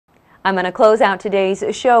I'm going to close out today's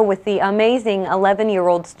show with the amazing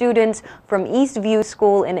 11-year-old students from Eastview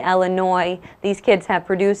School in Illinois. These kids have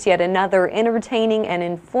produced yet another entertaining and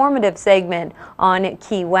informative segment on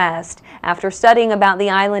Key West. After studying about the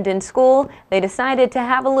island in school, they decided to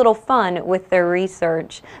have a little fun with their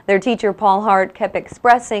research. Their teacher, Paul Hart, kept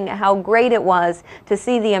expressing how great it was to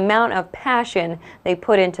see the amount of passion they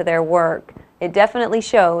put into their work. It definitely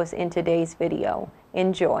shows in today's video.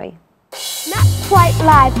 Enjoy. Not quite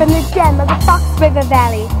live from the gem of the Fox River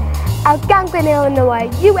Valley, Algonquin, Illinois,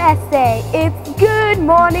 USA, it's Good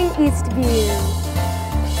Morning Eastview.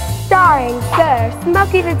 Starring Sir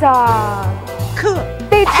Smokey the Dog. Cool.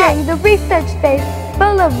 Featuring the research space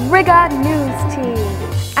full of rigor news team.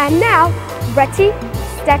 And now, ready,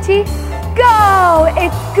 steady, go!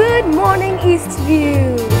 It's Good Morning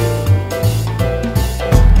Eastview.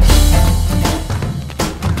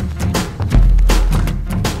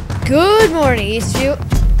 Good morning, Eastview.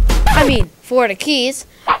 Florida Keys.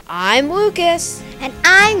 I'm Lucas. And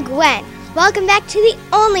I'm Gwen. Welcome back to the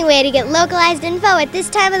only way to get localized info at this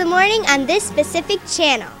time of the morning on this specific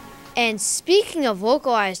channel. And speaking of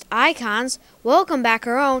localized icons, welcome back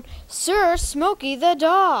our own Sir Smokey the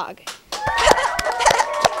Dog.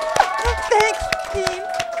 Thanks, team.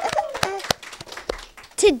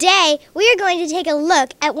 Today, we are going to take a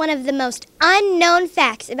look at one of the most unknown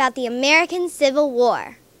facts about the American Civil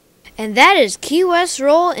War. And that is Key West's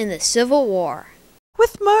role in the Civil War.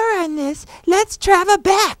 With more on this, let's travel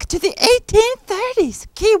back to the 1830s,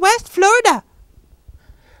 Key West, Florida.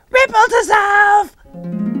 Ripple dissolve!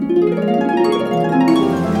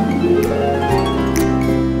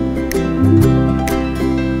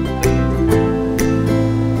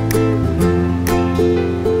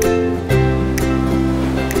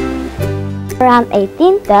 Around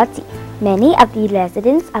 1830, many of the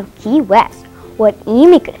residents of Key West were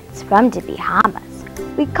immigrants from the Bahamas.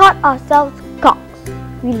 We called ourselves Cox.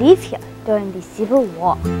 We lived here during the Civil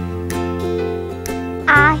War.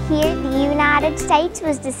 I hear the United States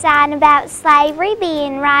was deciding about slavery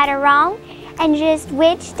being right or wrong and just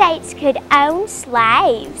which states could own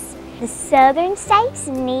slaves. The southern states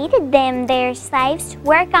needed their slaves to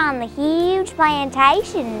work on the huge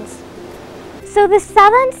plantations. So the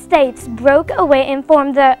southern states broke away and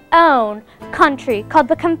formed their own country called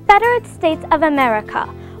the Confederate States of America,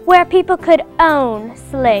 where people could own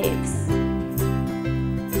slaves.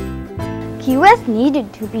 Key West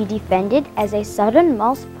needed to be defended as a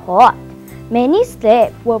southernmost port. Many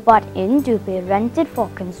slaves were brought in to be rented for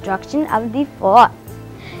construction of the forts.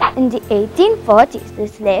 In the 1840s, the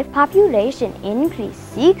slave population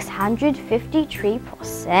increased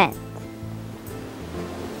 653%.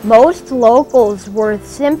 Most locals were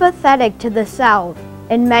sympathetic to the South,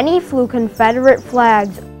 and many flew Confederate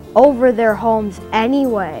flags over their homes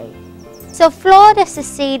anyway. So Florida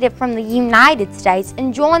seceded from the United States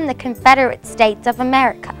and joined the Confederate States of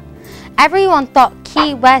America. Everyone thought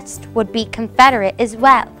Key West would be Confederate as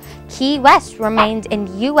well. Key West remains in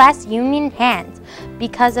U.S. Union hands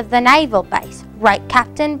because of the naval base. Right,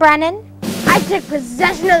 Captain Brennan? I took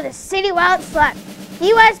possession of the city while it slept.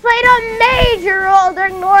 Key West played a major role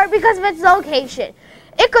during the war because of its location.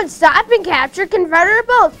 It could stop and capture Confederate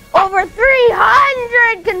boats. Over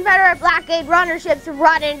 300 Confederate blockade runner ships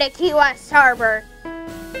run into Key West Harbor.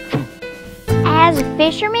 As a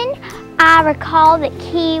fisherman, I recall that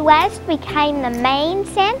Key West became the main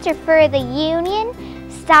center for the Union,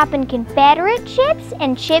 stopping Confederate ships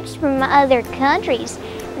and ships from other countries.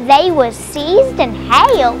 They was seized and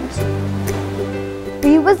hailed.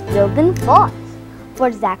 We was building forts.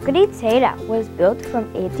 Fort Zachary Taylor was built from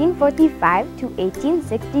 1845 to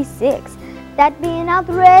 1866. That being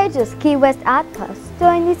outrageous Key West outpost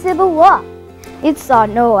during the Civil War. It saw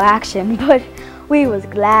no action, but we was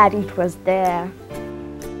glad it was there.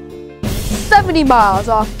 70 miles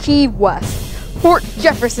off Key West, Fort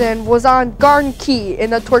Jefferson was on Garden Key in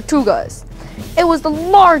the Tortugas. It was the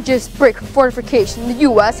largest brick fortification the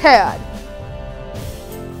U.S. had.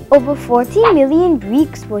 Over 40 million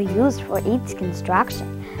bricks were used for its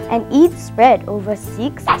construction, and it spread over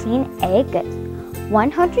 16 acres.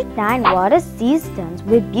 109 water cisterns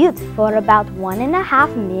were built for about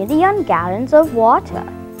 1.5 million gallons of water.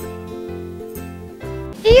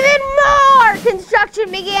 Even more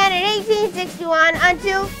construction began in 1861 on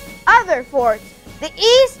two other forts, the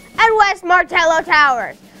East and West Martello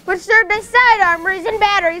Towers, which served as side armories and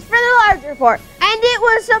batteries for the larger fort, and it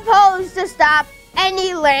was supposed to stop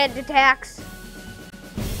any land attacks.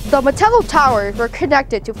 The Martello Towers were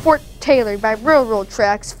connected to Fort Taylor by railroad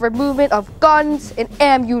tracks for movement of guns and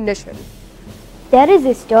ammunition. There is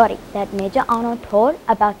a story that Major Arnold told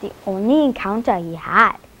about the only encounter he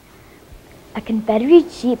had. A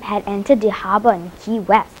Confederate ship had entered the harbor in Key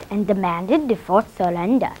West and demanded the fort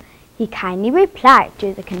surrender. He kindly replied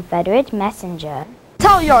to the Confederate messenger,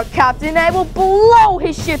 Tell your captain I will blow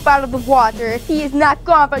his ship out of the water if he is not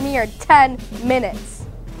gone from here in 10 minutes.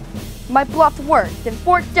 My bluff worked, and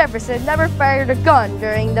Fort Jefferson never fired a gun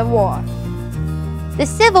during the war. The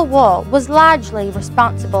Civil War was largely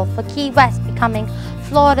responsible for Key West becoming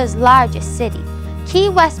Florida's largest city. Key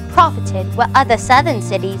West profited where other southern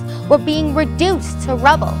cities were being reduced to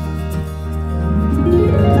rubble.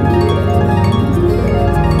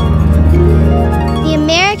 The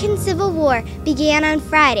American Civil War began on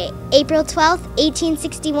Friday, April 12,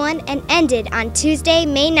 1861, and ended on Tuesday,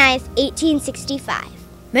 May 9, 1865.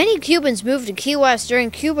 Many Cubans moved to Key West during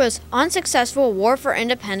Cuba's unsuccessful war for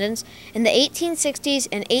independence in the 1860s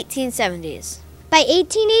and 1870s. By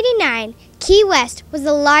 1889, Key West was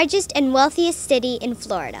the largest and wealthiest city in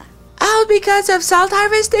Florida. All because of salt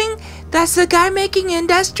harvesting, the cigar-making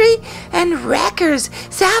industry, and wreckers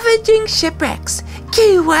salvaging shipwrecks.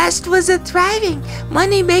 Key West was a thriving,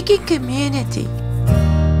 money-making community.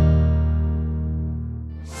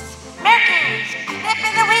 Mercury's Clip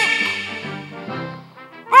of the Week.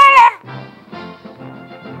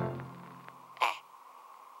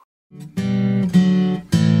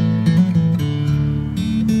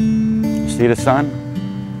 See the sun?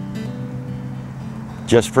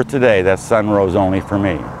 Just for today, that sun rose only for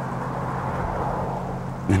me.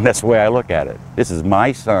 And that's the way I look at it. This is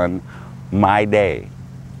my sun, my day,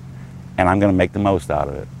 and I'm going to make the most out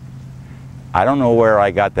of it. I don't know where I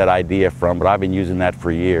got that idea from, but I've been using that for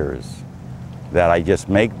years. That I just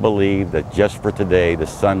make believe that just for today, the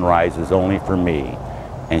sun rises only for me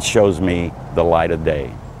and shows me the light of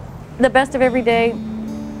day. The best of every day,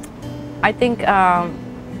 I think, I'm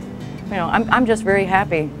just very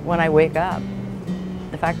happy when I wake up.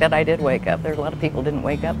 The fact that I did wake up. There's a lot of people didn't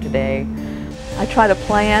wake up today. I try to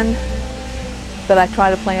plan, but I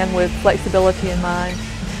try to plan with flexibility in mind.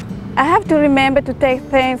 I have to remember to take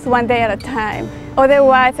things one day at a time.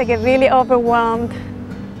 Otherwise, I get really overwhelmed.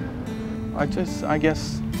 I guess I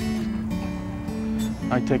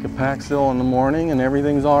take a Paxil in the morning and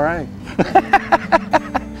everything's all right.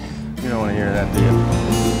 You don't want to hear that, do you?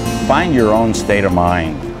 Find your own state of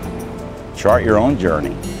mind. Chart your own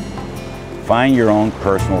journey. Find your own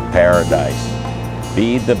personal paradise.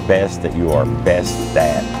 Be the best that you are best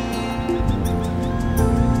at.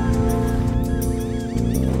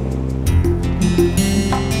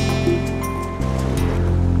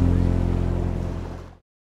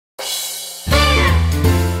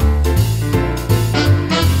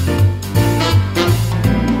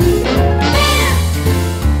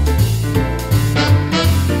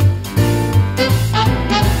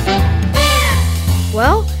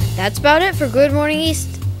 Well, that's about it for Good Morning East.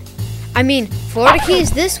 Florida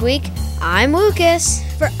Keys this week. I'm Lucas.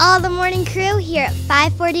 For all the morning crew here at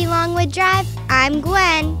 540 Longwood Drive, I'm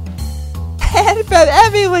Gwen. And for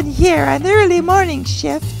everyone here on the early morning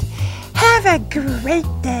shift, have a great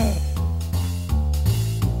day.